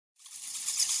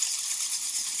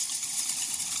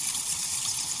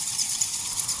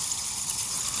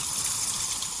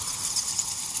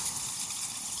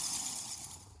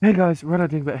Hey guys, Red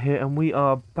Dingbat here, and we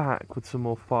are back with some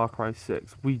more Far Cry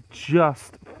 6. We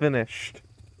just finished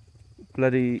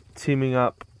bloody teaming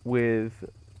up with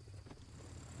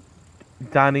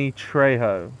Danny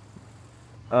Trejo,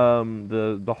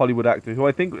 the Hollywood actor, who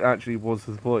I think actually was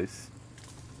his voice.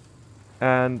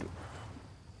 And,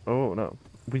 oh no,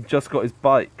 we just got his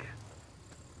bike.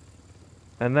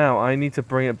 And now I need to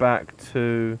bring it back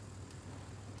to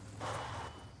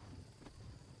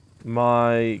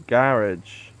my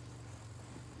garage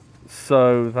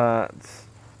so that,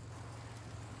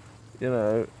 you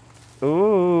know,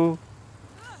 ooh.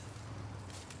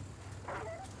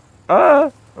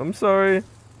 I'm sorry.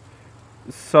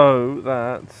 So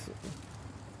that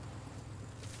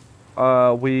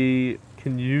we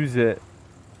can use it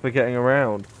for getting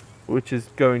around, which is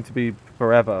going to be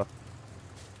forever.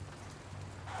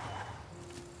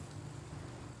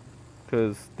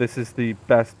 Because this is the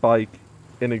best bike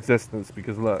in existence,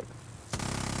 because look.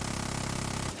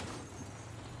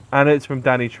 And it's from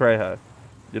Danny Trejo,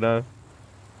 you know?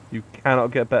 You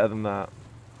cannot get better than that.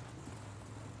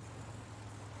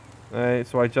 Alright,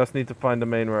 so I just need to find the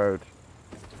main road.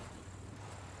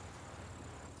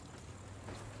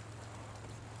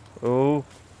 Oh.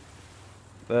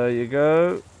 There you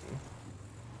go.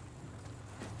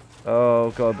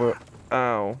 Oh god,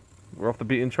 ow. We're off the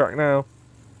beaten track now.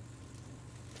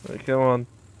 Right, come on.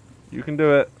 You can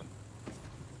do it.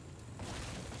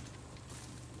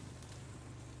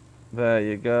 There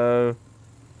you go.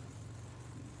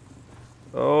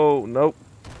 Oh, nope.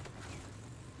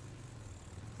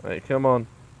 Right, come on.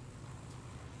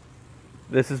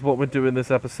 This is what we're doing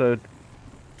this episode.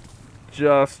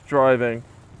 Just driving.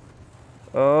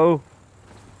 Oh.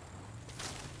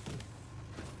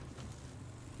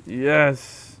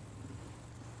 Yes.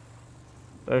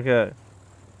 Okay.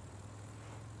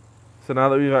 So now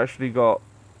that we've actually got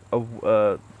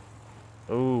a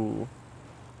ooh.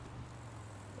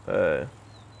 The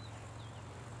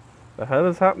hell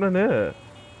is happening here?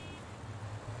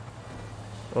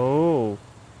 Oh.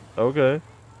 Okay.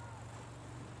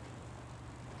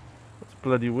 That's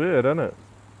bloody weird, isn't it?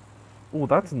 Oh,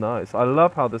 that's nice. I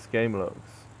love how this game looks.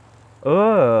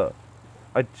 Ugh.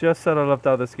 I just said I loved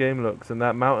how this game looks, and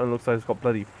that mountain looks like it's got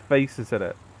bloody faces in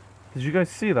it. Did you guys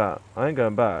see that? I ain't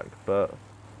going back, but...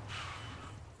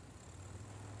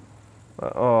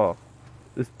 oh.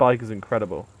 This bike is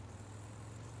incredible.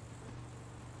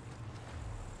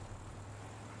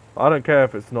 I don't care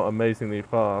if it's not amazingly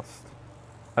fast.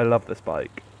 I love this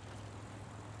bike.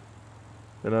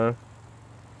 You know?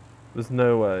 There's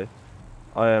no way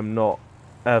I am not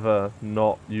ever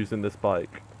not using this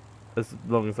bike as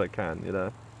long as I can, you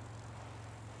know?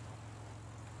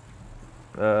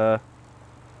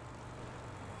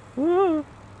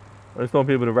 I just want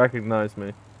people to recognize me,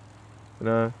 you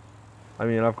know? I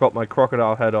mean, I've got my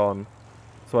crocodile head on,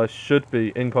 so I should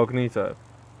be incognito.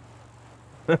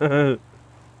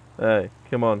 Hey,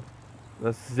 come on.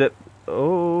 Let's zip.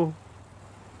 Oh.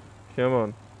 Come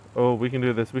on. Oh, we can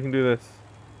do this. We can do this.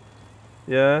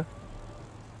 Yeah?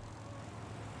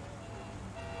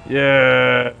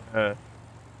 Yeah.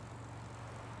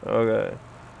 Okay.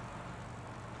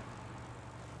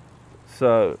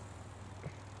 So.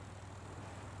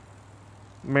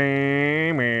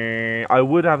 Me. I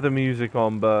would have the music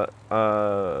on, but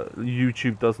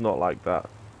YouTube does not like that.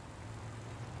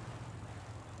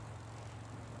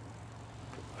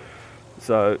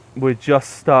 So, we're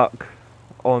just stuck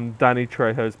on Danny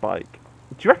Trejo's bike.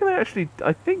 Do you reckon they actually...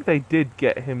 I think they did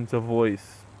get him to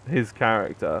voice his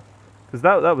character. Because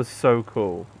that was so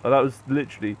cool. That was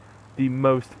literally the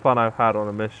most fun I've had on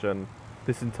a mission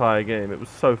this entire game. It was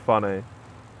so funny.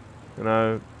 You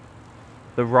know?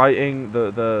 The writing,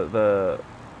 the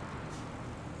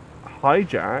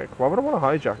hijack? Why would I want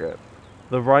to hijack it?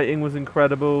 The writing was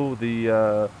incredible.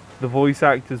 The voice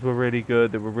actors were really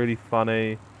good. They were really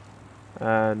funny.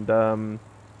 And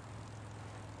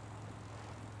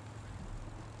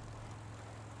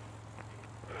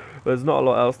there's not a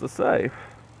lot else to say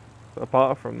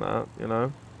apart from that, you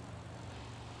know.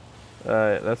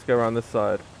 Alright, let's go around this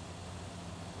side.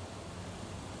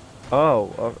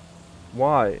 Oh,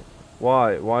 why?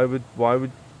 Why? Why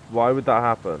would that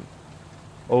happen?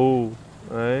 Oh,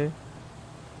 eh?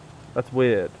 That's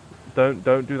weird. Don't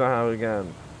do that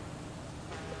again.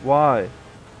 Why?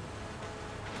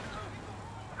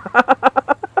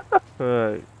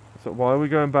 Alright. So why are we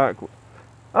going back?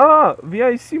 Ah!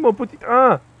 Viaissimo petit...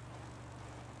 Ah!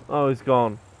 Oh, he's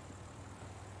gone.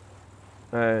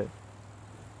 Hey.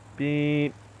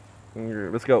 Beep.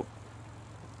 Let's go.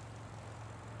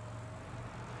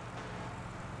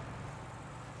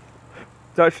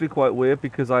 It's actually quite weird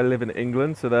because I live in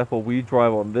England, so therefore we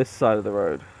drive on this side of the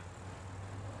road.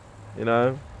 You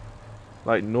know?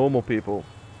 Like normal people.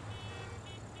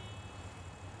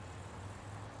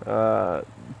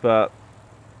 But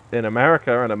in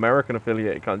America and American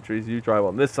affiliated countries, you drive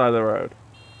on this side of the road.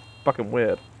 Fucking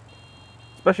weird.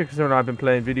 Especially considering I've been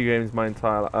playing video games my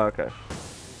entire life. Okay.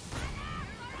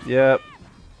 Yep.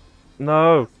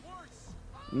 No.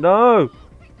 No.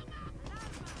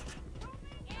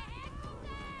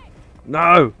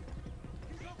 No.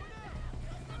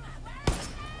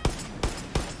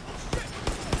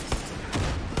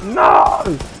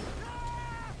 No.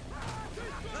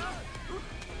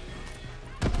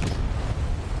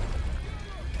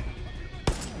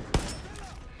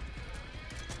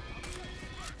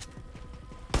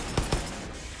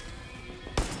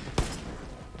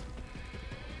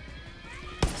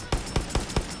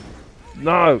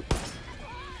 No!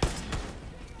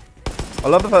 I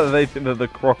love the fact that they think that the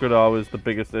crocodile is the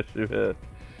biggest issue here.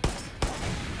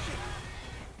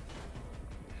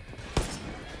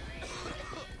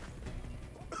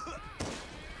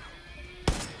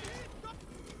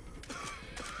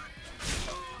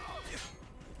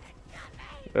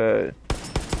 Hey.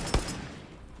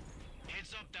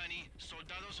 Heads up, Danny.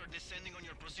 Soldados are descending on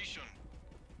your position.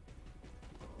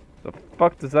 The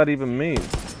fuck does that even mean?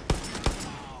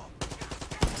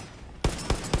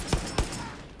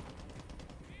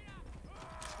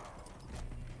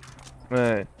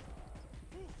 Hey.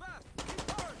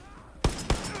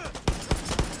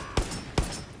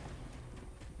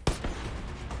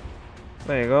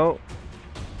 There you go.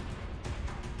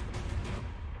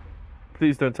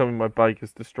 Please don't tell me my bike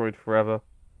is destroyed forever.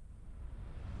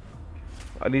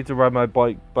 I need to ride my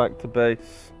bike back to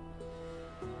base.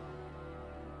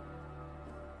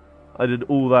 I did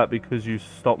all that because you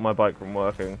stopped my bike from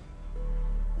working.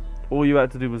 All you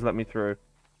had to do was let me through.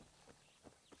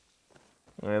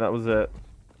 Yeah, that was it.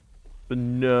 But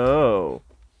no.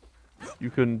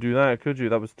 You couldn't do that, could you?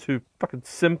 That was too fucking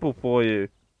simple for you.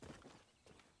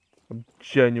 I'm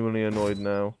genuinely annoyed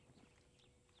now.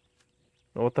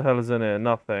 Oh, what the hell is in here?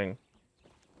 Nothing.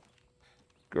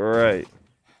 Great.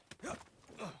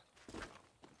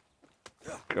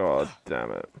 God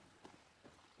damn it.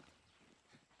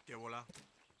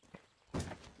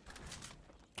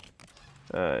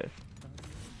 Hey.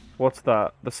 What's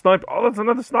that? The sniper. Oh, that's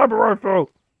another sniper rifle!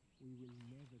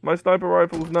 My sniper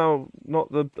rifle is now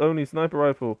not the only sniper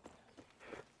rifle.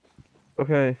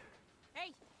 Okay.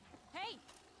 Hey! Hey!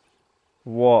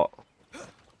 What?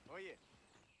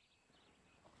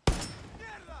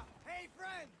 Hey,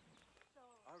 friend!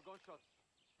 Our gunshots.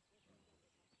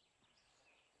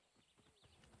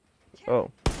 Oh.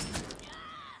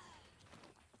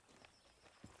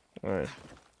 Alright.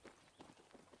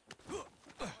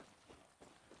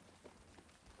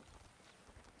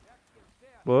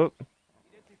 Look.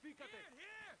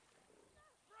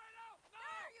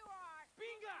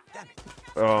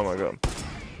 Oh my god.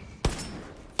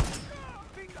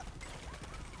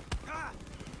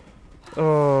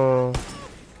 Oh.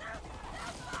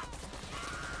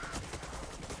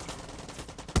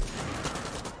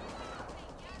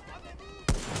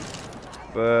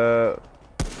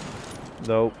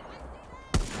 Nope.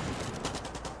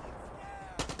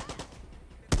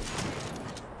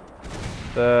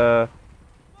 The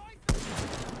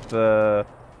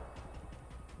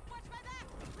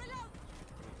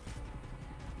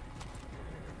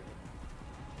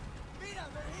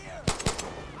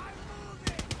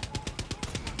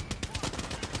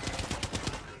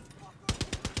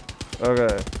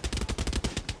okay.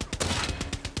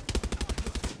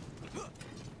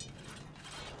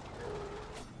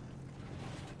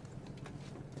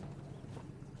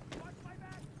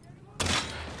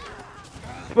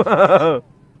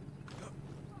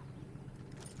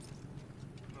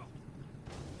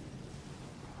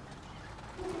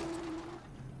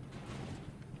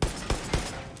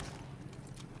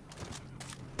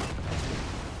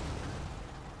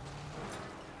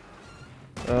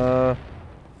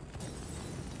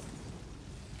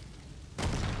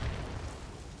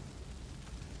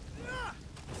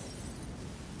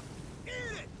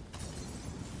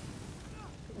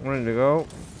 Ready to go.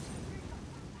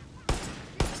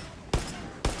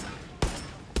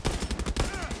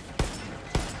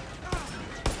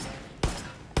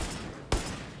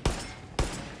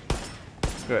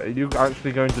 Okay, are you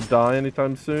actually going to die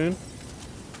anytime soon?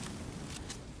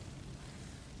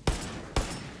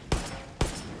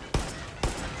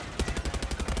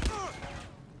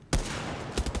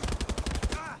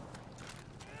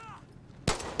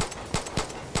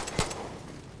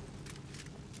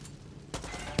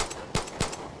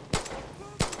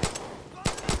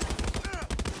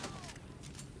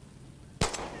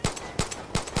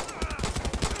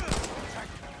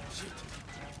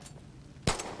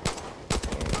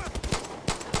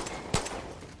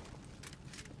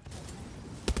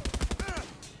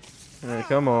 Hey,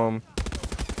 come on.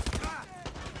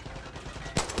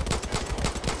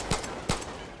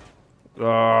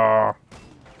 Ah.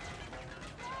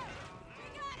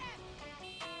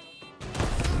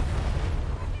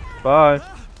 Bye.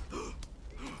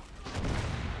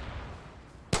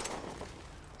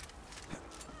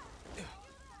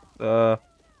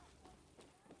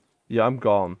 Yeah, I'm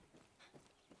gone.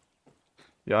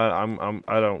 Yeah,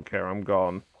 I don't care. I'm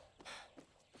gone.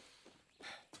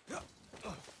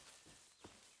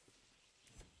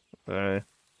 Okay.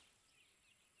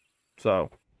 So.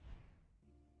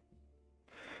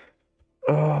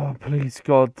 Oh, please,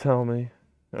 God, tell me.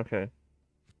 Okay.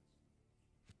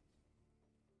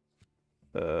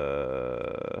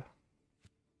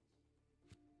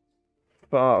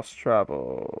 Fast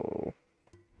travel.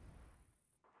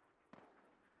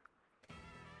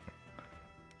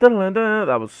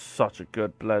 That was such a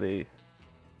good bloody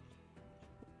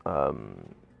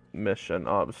mission.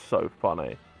 Oh, it was so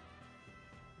funny.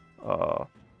 So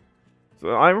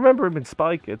I remember him in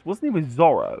Spy Kids. Wasn't he with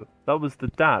Zorro? That was the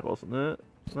dad, wasn't it?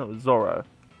 That was Zorro.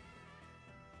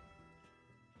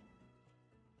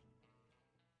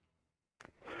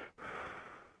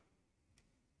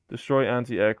 Destroy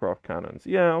anti-aircraft cannons.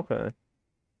 Yeah, okay.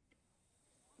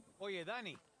 Oye,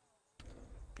 Danny.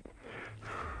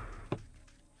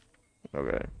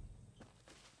 Okay.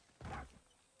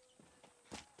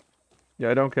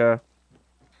 Yeah, I don't care.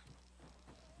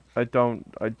 I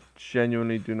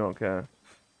genuinely do not care.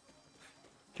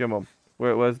 Come on.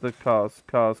 Where's the cars?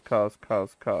 Cars.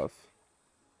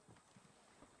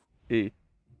 E.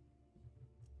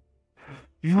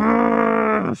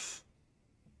 Yes!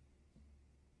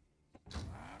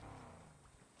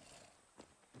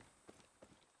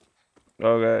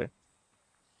 Okay.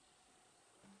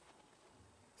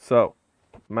 So,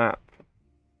 map.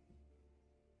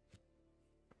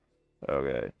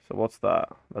 Okay, so what's that?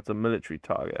 That's a military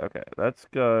target. Okay, let's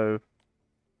go.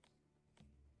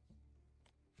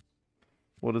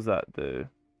 What does that do?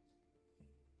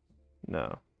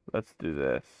 No, let's do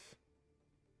this.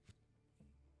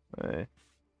 Okay.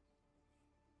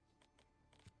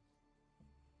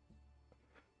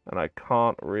 And I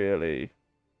can't really...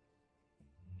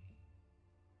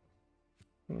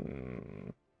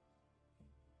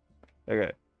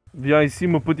 Okay. Viens ici,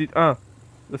 mon petit... Ah!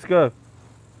 Let's go!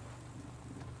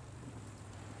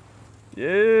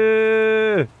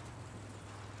 Yeah!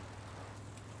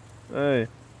 Hey.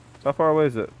 How far away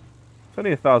is it? It's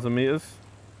only 1,000 meters.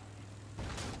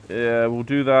 Yeah, we'll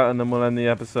do that and then we'll end the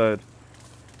episode.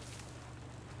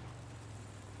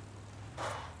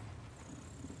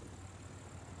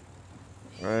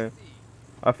 Right.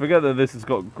 I forget that this has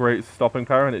got great stopping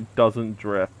power and it doesn't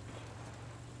drift.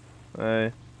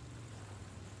 Hey.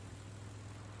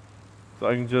 So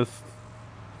I can just...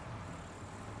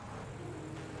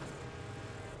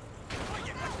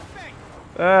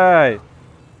 Hey!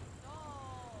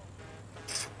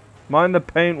 Mind the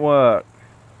paintwork.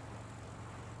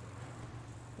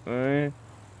 Okay.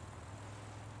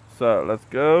 So, let's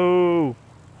go.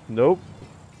 Nope.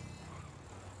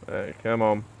 Hey, come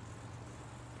on.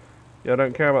 Yeah, I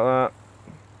don't care about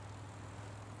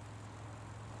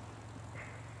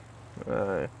that.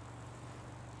 Hey.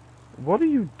 What are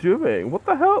you doing? What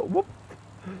the hell? What?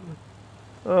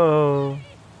 Oh.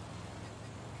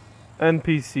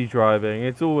 NPC driving.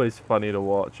 It's always funny to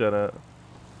watch, isn't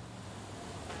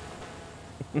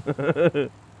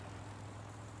it?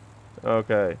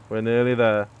 Okay, we're nearly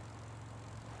there.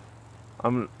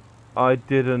 I'm a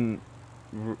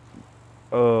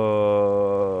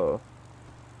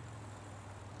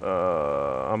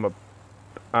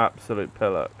absolute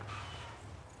pillock.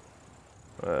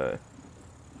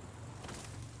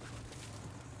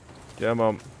 Come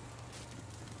on.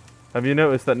 Have you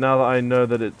noticed that now that I know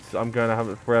that I'm going to have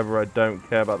it forever, I don't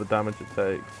care about the damage it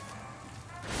takes?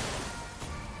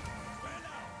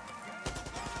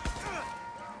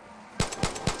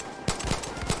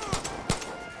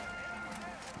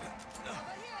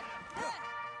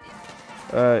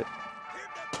 Alright.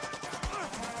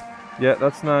 Yeah,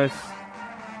 that's nice.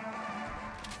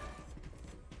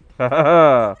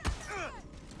 Haha.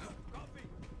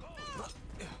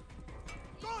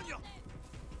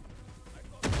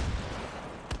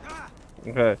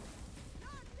 Okay.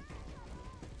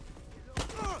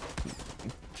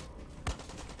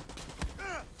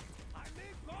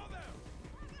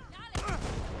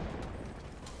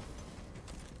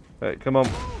 Hey, come on.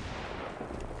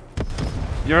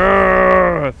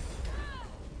 Yes!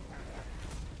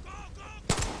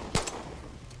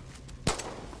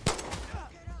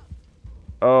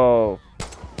 Oh.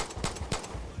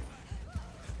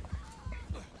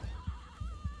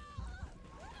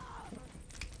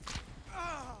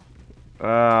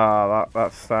 Ah,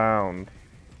 that sound.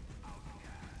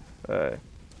 Hey.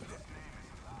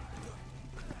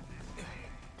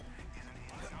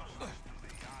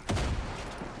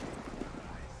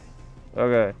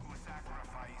 Okay.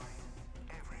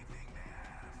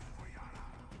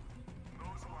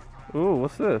 Ooh,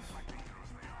 what's this?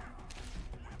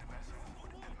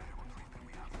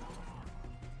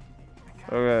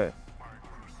 Okay.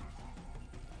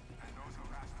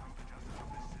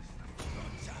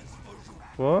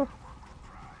 What?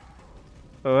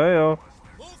 Oh, hey, yo.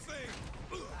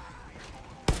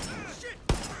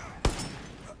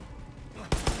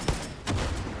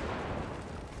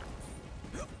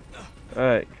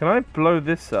 Alright, can I blow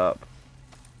this up?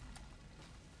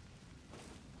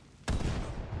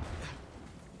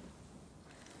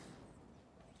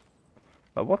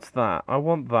 What's that? I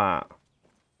want that.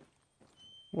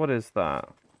 What is that?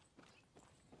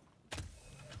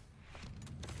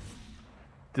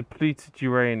 Depleted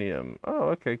uranium. Oh,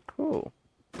 okay, cool.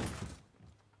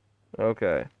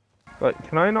 Okay. But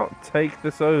can I not take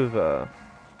this over?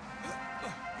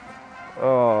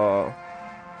 Oh.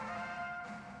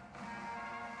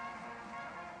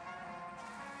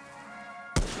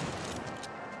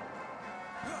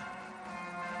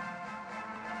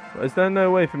 Is there no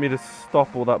way for me to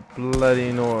stop all that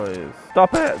bloody noise?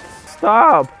 Stop it!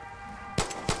 Stop!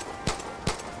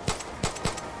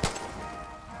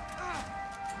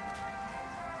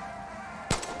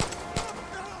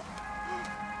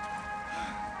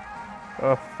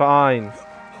 Oh, fine.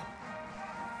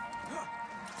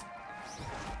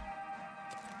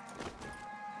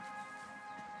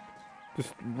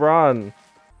 Just run.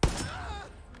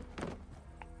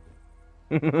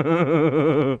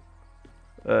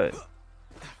 Hey.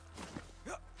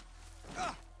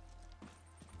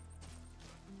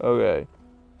 Okay.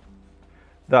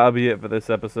 That'll be it for this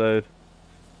episode.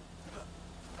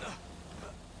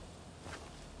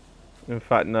 In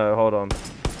fact, no, hold on.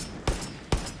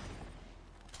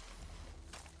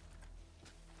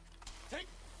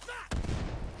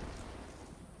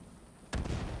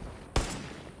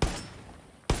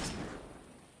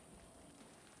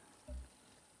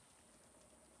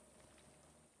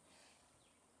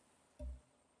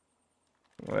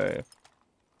 Wait.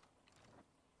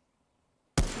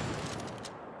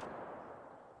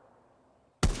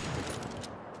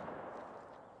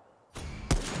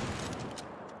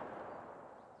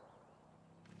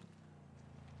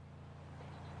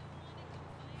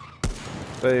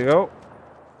 There you go.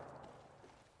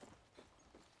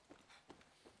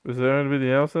 Is there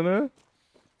anybody else in there?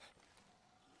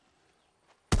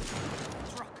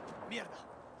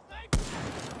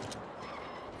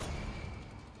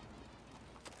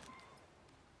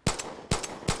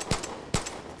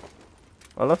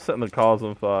 I love setting the cars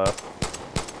on fire.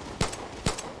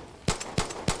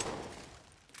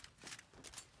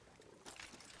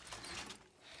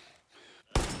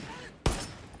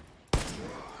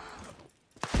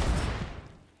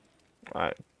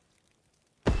 Alright.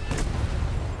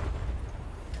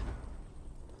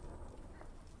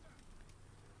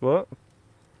 What?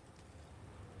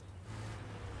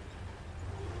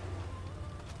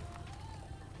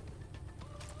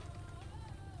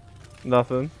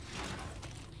 Nothing.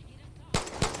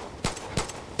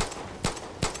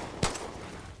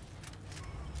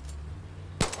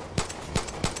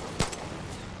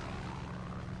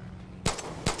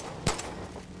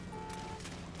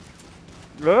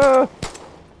 Ah!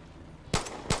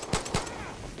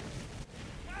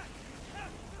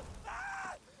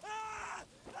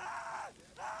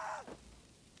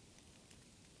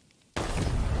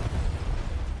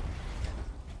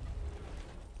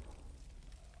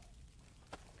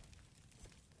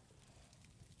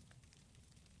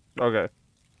 Okay.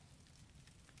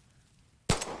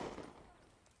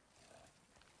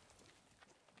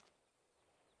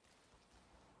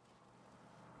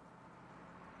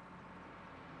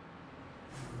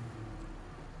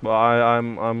 Well,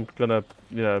 I'm gonna,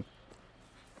 you know,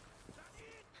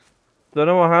 don't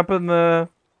know what happened there.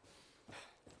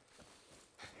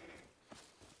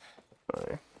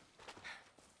 Right.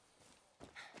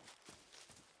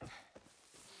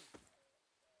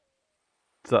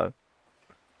 So,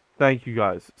 thank you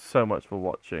guys so much for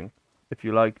watching. If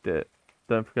you liked it,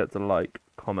 don't forget to like,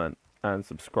 comment, and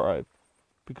subscribe.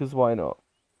 Because why not?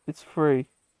 It's free.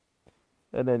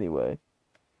 And anyway,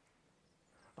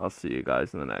 I'll see you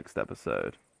guys in the next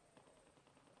episode.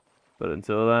 But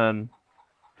until then,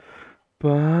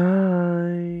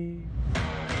 bye.